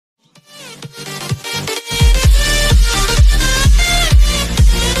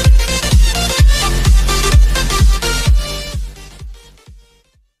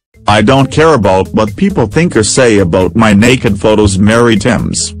I don't care about what people think or say about my naked photos. Mary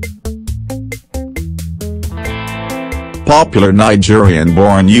Timms. Popular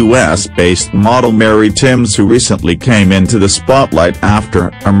Nigerian-born US-based model Mary Timms, who recently came into the spotlight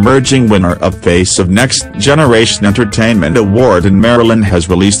after emerging winner of Face of Next Generation Entertainment Award in Maryland, has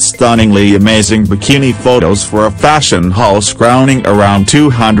released stunningly amazing bikini photos for a fashion house crowning around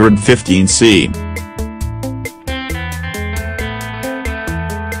 215c.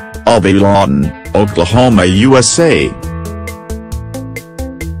 Ave Lawton, Oklahoma, USA.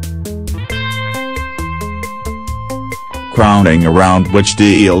 Crowning around which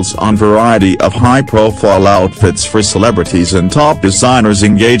deals on variety of high-profile outfits for celebrities and top designers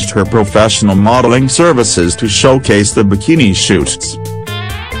engaged her professional modeling services to showcase the bikini shoots.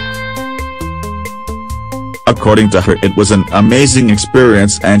 According to her, it was an amazing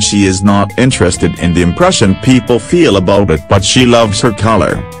experience and she is not interested in the impression people feel about it, but she loves her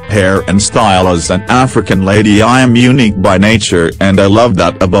color, hair and style. As an African lady, I am unique by nature and I love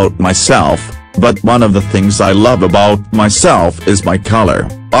that about myself. But one of the things I love about myself is my color.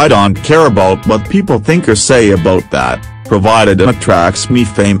 I don't care about what people think or say about that, provided it attracts me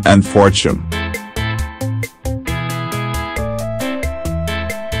fame and fortune.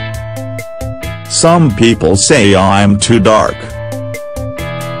 Some people say I'm too dark.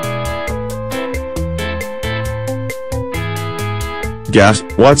 Guess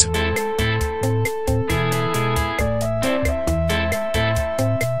what?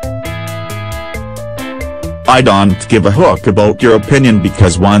 I don't give a hook about your opinion,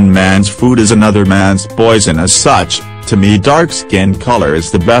 because one man's food is another man's poison. As such, to me, dark skin color is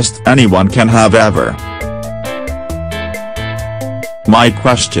the best anyone can have ever. My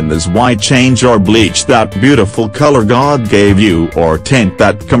question is, why change or bleach that beautiful color God gave you, or tint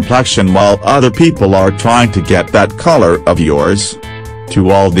that complexion while other people are trying to get that color of yours? To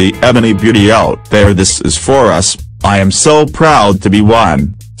all the ebony beauty out there, this is for us. I am so proud to be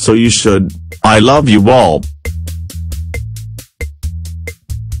one, so you should. I love you all.